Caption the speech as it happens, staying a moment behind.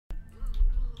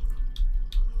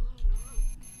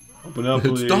Open up,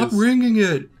 please. Stop ringing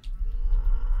it.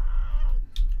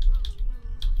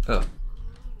 Oh.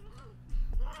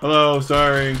 Hello,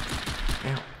 sorry.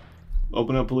 Ow.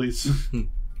 Open up, please.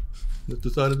 That's the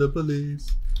sign of the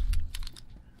police.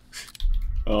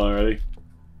 Alrighty.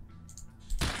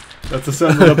 That's the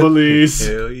sound of the police.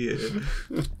 Hell yeah.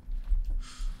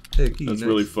 Hey, key, That's nice.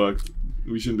 really fucked.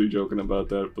 We shouldn't be joking about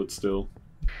that, but still.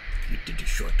 You did the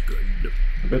shotgun.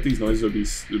 I bet these noises would be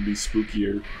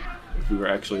spookier if we were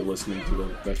actually listening to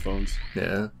the headphones.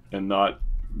 Yeah. And not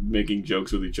making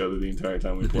jokes with each other the entire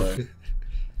time we play.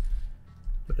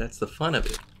 But that's the fun of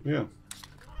it. Yeah.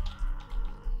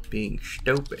 Being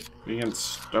stupid. Being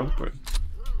stupid.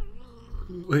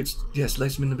 Wait, yeah,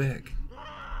 slice him in the back.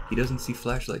 He doesn't see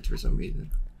flashlights for some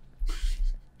reason.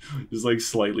 Just like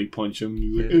slightly punch him.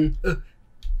 He's like, Yeah.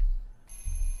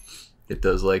 It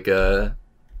does like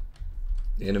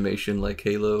animation like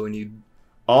Halo when you...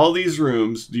 All these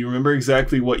rooms, do you remember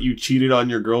exactly what you cheated on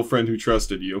your girlfriend who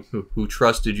trusted you? Who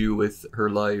trusted you with her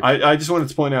life. I just wanted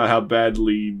to point out how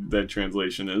badly that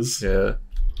translation is. Yeah.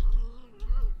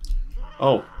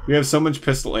 Oh, we have so much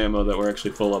pistol ammo that we're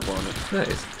actually full up on it.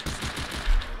 Nice.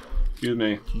 Excuse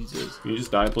me. Jesus. Can you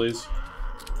just die, please?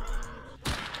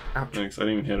 Ouch. Thanks, I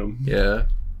didn't even hit him. Yeah.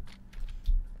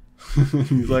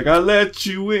 He's like, I let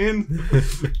you in.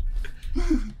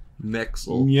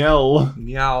 Mexel. Yell.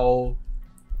 Meow.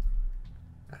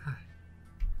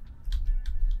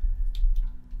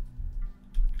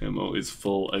 Ammo is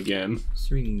full again.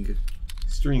 String.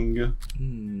 String.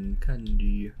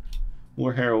 Candy.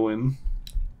 More heroin.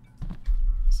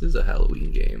 This is a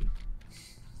Halloween game.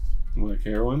 Like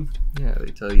heroin? Yeah, they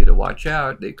tell you to watch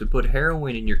out. They could put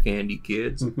heroin in your candy,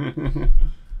 kids.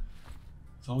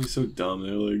 It's always so dumb.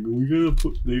 They're like, we gotta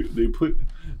put. They put.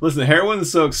 Listen, heroin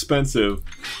is so expensive.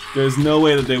 There's no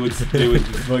way that they would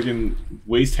fucking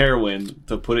waste heroin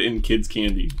to put it in kids'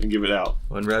 candy and give it out.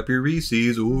 Unwrap your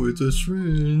Reese's. Oh, it's a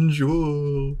syringe.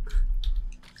 Oh.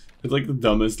 It's like the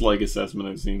dumbest like assessment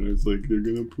I've seen. Where it's like they're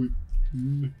gonna put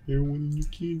heroin in your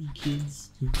candy, kids.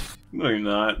 No, you're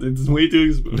not. It's way too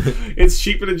expensive. It's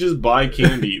cheaper to just buy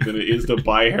candy than it is to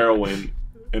buy heroin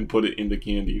and put it into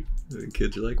candy. The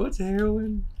kids are like, "What's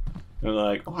heroin?" They're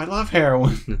like, "Oh, I love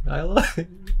heroin. I love it.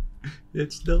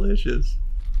 It's delicious.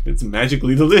 It's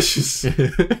magically delicious."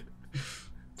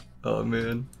 Oh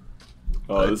man.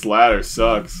 Oh, this ladder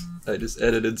sucks. I just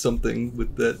edited something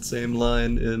with that same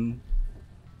line in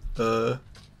the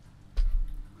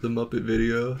Muppet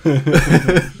video.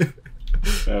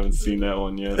 I haven't seen that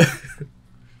one yet.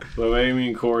 So Amy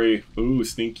and Corey, ooh,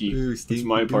 stinky. Ooh, It's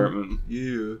my apartment.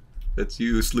 You. That's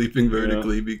you sleeping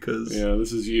vertically because... Yeah,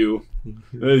 this is you.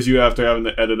 That is you after having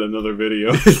to edit another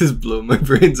video. Just blow my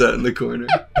brains out in the corner.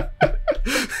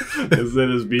 This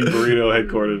is Bean Burrito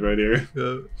headquarters right here.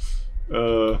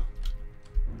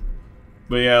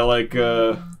 But yeah, like,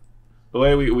 the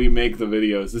way we make the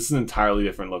videos, this is an entirely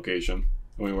different location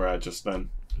than we were at just then.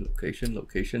 Location,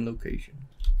 location, location.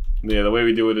 Yeah, the way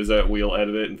we do it is that we'll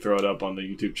edit it and throw it up on the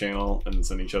YouTube channel and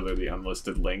send each other the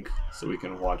unlisted link so we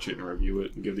can watch it and review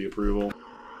it and give the approval.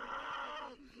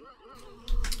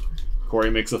 Corey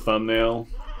makes a thumbnail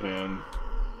and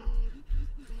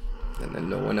then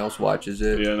no one else watches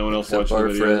it. Yeah, no one else watches our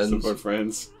the videos friends. except our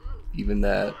friends. Even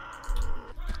that.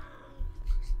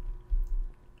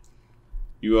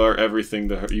 You are everything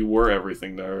to her. You were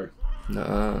everything to her.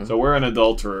 Nuh-uh. So we're an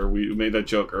adulterer. We made that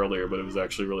joke earlier, but it was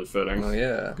actually really fitting. Oh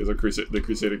yeah. Because of the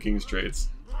Crusader Kings traits.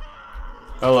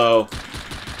 Hello.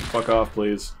 Fuck off,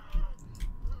 please.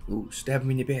 Ooh, stab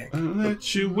him in the back. I'll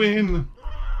let you win.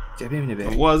 Stab him in the I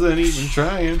back. wasn't even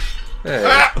trying. Hey.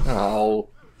 Ah! Oh.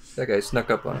 That guy snuck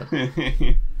up on us.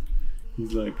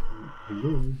 He's like,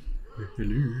 hello.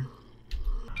 Hello.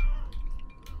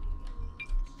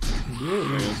 There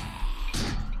he is.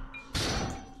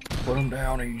 Put him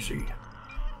down easy. We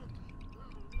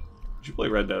should play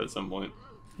Red Dead at some point.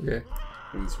 Okay.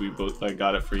 Since we both, I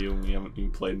got it for you and we haven't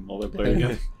even played multiplayer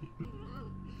yet.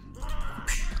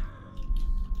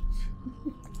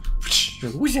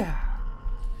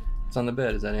 It's on the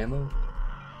bed. Is that ammo?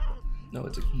 No,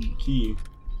 it's a key. Key.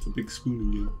 It's a big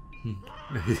spoon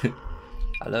again.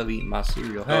 I love eating my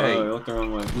cereal. Hey, Oh, I looked the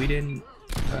wrong way. we didn't.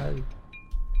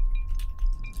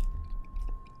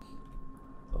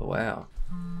 Oh wow!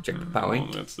 Check the power. Oh,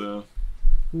 that's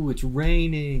Ooh, it's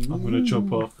raining. I'm gonna Ooh.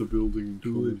 jump off the building and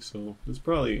Do kill it. myself. This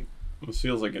probably. This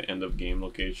feels like an end of game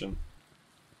location.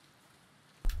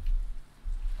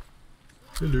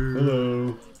 Hello.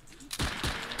 Hello.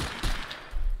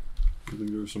 I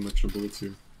think there are some extra bullets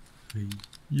here.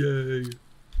 Yay!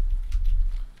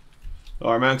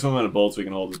 Our maximum amount of bullets we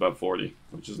can hold is about 40,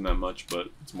 which isn't that much, but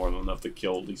it's more than enough to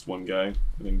kill at least one guy, and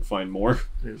then find more.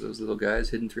 There's those little guys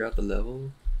hidden throughout the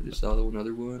level. I just saw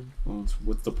another one. Well,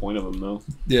 what's the point of them, though?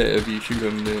 Yeah, if you shoot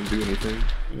them, they don't do anything.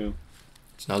 Yeah.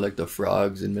 It's not like the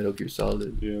frogs in Metal Gear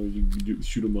Solid. Yeah, you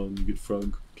shoot them on, you get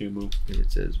frog camo. And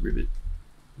it says rivet.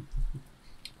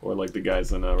 Or like the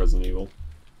guys in Resident Evil.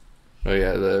 Oh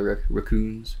yeah, the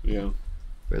raccoons. Yeah.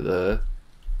 Or the...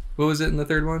 What was it in the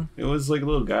third one? It was like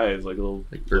little guys, like a little...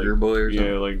 Like Burger Boy or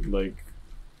something? Yeah, like...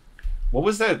 What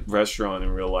was that restaurant in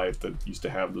real life that used to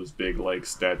have those big, like,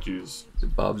 statues? Is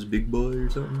it Bob's Big Boy or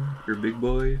something? Or Big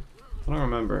Boy? I don't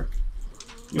remember.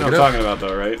 You know Look what I'm it talking about,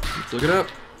 though, right? Let's look it up.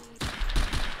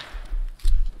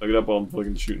 Look it up while I'm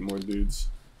fucking shooting more dudes.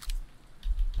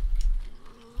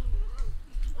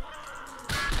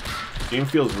 Game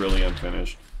feels really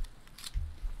unfinished.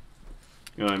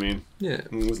 You know what I mean? Yeah.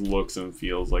 It just looks and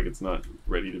feels like it's not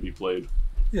ready to be played.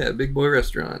 Yeah, Big Boy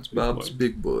Restaurants. Big Bob's Boy.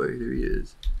 Big Boy. There he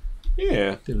is.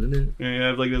 Yeah. Dun-dun-dun. Yeah, you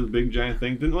have like this big giant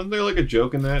thing. Wasn't there like a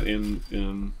joke in that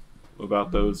in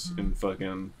about those in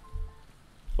fucking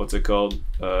what's it called?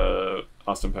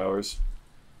 Austin Powers.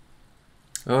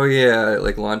 Oh yeah, it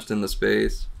like launched into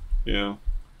space. Yeah.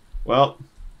 Well.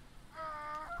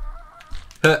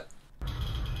 Huh.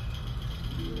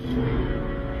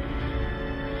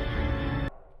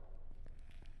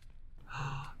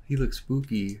 He looks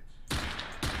spooky.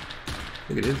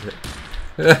 Look at his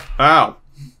head. Ow.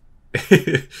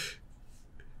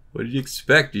 What did you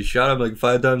expect? You shot him like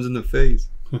 5 times in the face.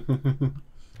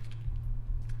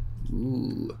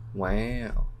 Ooh,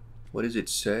 wow. What does it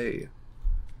say? It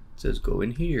says go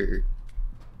in here.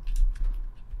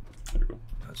 There we go.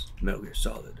 That's Metal Gear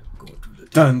Solid. Going through the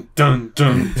Dun dun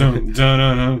dun dun dun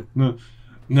dun dun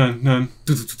dun dun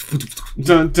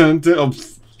dun dun dun.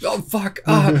 Oh fuck!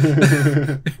 Ah.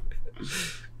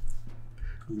 This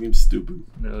game's stupid.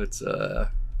 No, it's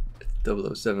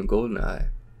 007 GoldenEye.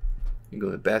 You go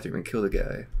to the bathroom and kill the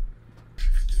guy.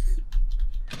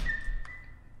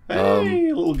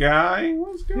 Hey, little guy,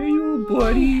 what's going on? Hey, you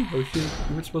buddy! Oh shit! You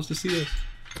weren't supposed to see us.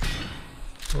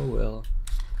 Oh well.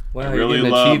 Wow, I really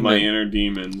love my inner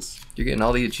demons. You're getting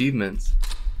all the achievements.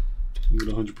 I'm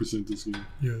gonna 100% this game.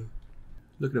 Yeah.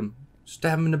 Look at him.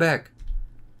 Stab him in the back.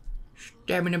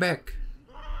 Stab him in the back.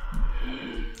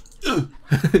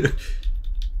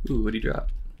 Ooh, what'd he drop?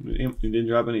 He didn't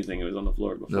drop anything. It was on the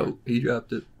floor before. No, he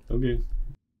dropped it. Okay.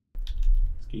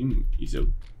 This game is a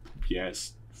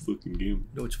yes fucking game.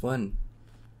 No, it's fun.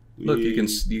 Look, you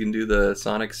can do the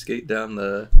Sonic skate down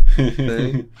the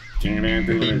thing.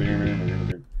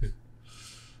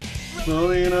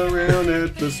 Rolling around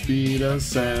at the speed of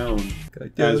sound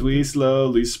as we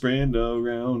slowly sprint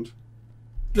around.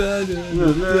 Having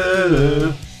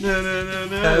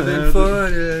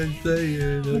fun and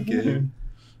playing the game.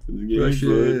 The game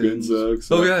fucking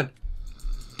sucks. Oh god.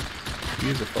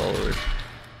 He's a follower.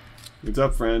 What's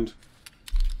up, friend?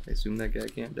 I assume that guy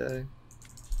can't die.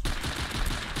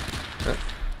 Oh,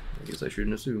 I guess I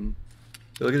shouldn't assume.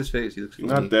 But look at his face. He looks funny.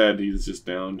 Not dead. He's just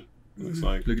downed. Looks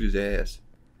like. Look at his ass.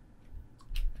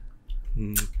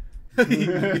 You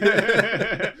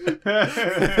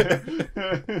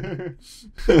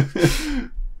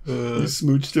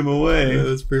smooched him away. Yeah,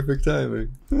 that's perfect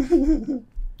timing.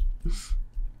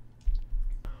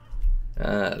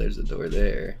 Ah, there's a door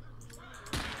there.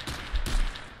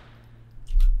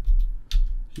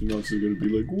 You're also gonna be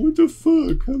like, what the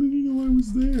fuck? How did he know I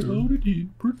was there? How did he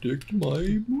predict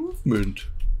my movement?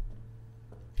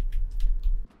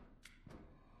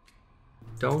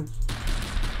 Don't.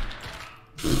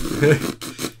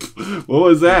 What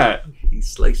was that? He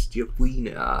sliced your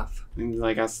wiener off. He's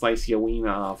like, I'll slice your wiener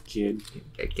off, kid.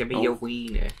 Give me your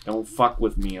wiener. Don't fuck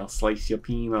with me. I'll slice your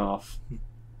peen off.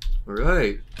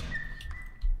 Alright.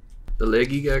 The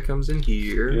leggy guy comes in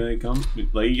here. Here they come.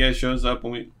 Leggy guy shows up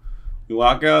and we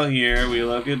walk out here. We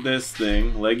look at this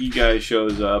thing. Leggy guy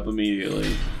shows up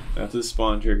immediately. That's his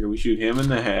spawn trigger. We shoot him in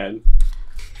the head.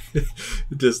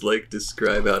 Just like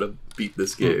describe how to beat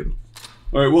this game.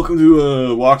 Alright, welcome to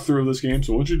a walkthrough of this game.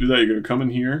 So once you do that, you're going to come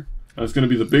in here. It's going to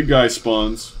be the big guy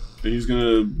spawns. And he's going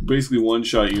to basically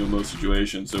one-shot you in most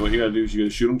situations. So what you got to do is you got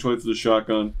to shoot him twice with the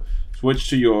shotgun. Switch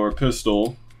to your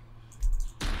pistol.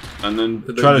 And then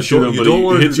try to shoot him, but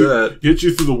he hits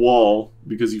you through the wall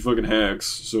because he fucking hacks.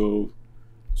 So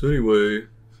anyway,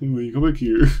 you come back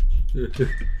here.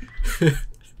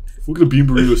 We're gonna beam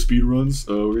burrito speedruns.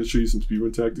 We're gonna show you some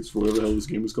speedrun tactics for whatever the hell this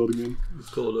game is called again. It's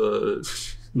called Who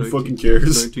fucking cares?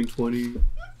 1920.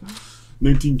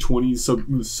 1920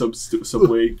 Subway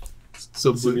Subway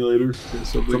simulator. Yeah,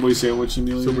 Subway sandwich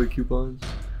simulator. Subway coupons.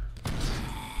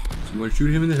 You want to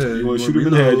shoot him in the head. You want to shoot him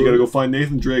in the head, you gotta go find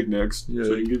Nathan Drake next. Yeah.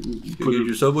 So you can get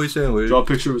your Subway sandwich. Draw a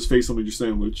picture of his face on your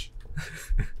sandwich.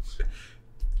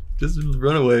 Just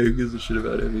run away. Who gives a shit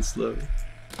about him? He's slow.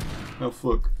 Oh,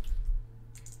 fuck.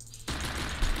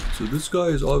 So this guy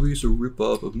is obviously a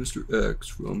ripoff of Mr. X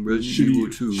from Resident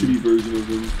Evil 2. Shitty version of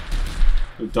him.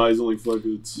 It dies only 5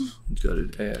 hits. He's got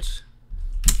an ass.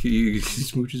 He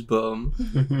smooches bum.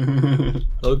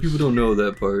 A lot of people don't know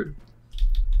that part.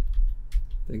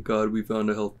 Thank God we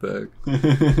found a health pack.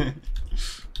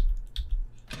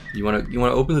 You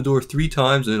wanna open the door 3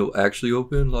 times and it'll actually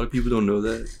open? A lot of people don't know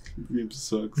that. The game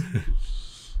sucks.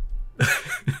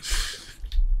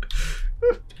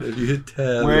 If you hit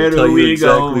tab, Where it'll tell do you we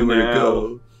exactly go where to now?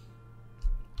 go.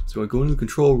 So I go into the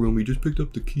control room, we just picked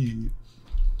up the key.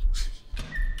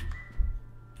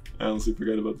 I honestly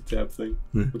forgot about the tap thing.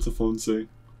 What's the phone say? It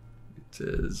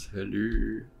says,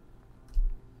 hello.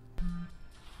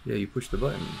 Yeah, you push the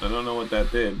button. I don't know what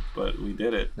that did, but we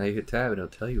did it. Now you hit tab and it'll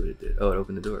tell you what it did. Oh, it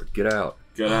opened the door. Get out.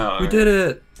 Get out. We did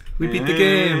it! We beat the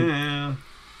game!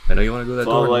 I know you want to go that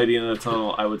Follow door. lady in the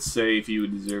tunnel. I would say if you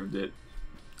deserved it.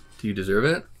 Do you deserve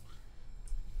it?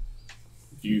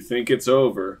 You think it's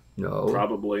over? No.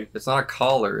 Probably. It's not a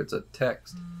caller, it's a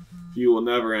text. You will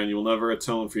never end. You will never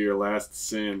atone for your last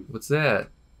sin. What's that?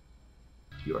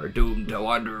 You are doomed to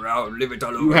wander around, live it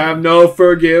alone. You have no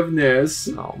forgiveness.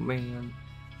 Oh, man.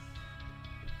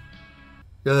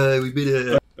 Yay, we beat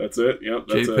it. That's it. Yep,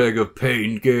 that's JPEG of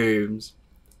pain games.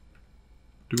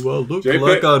 Do I look JPEG?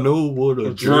 like I know what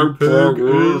a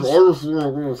JPEG is?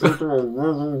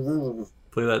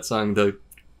 Play that song to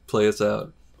play us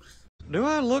out. Do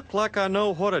I look like I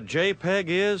know what a JPEG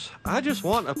is? I just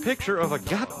want a picture of a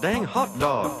goddamn hot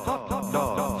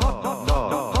dog.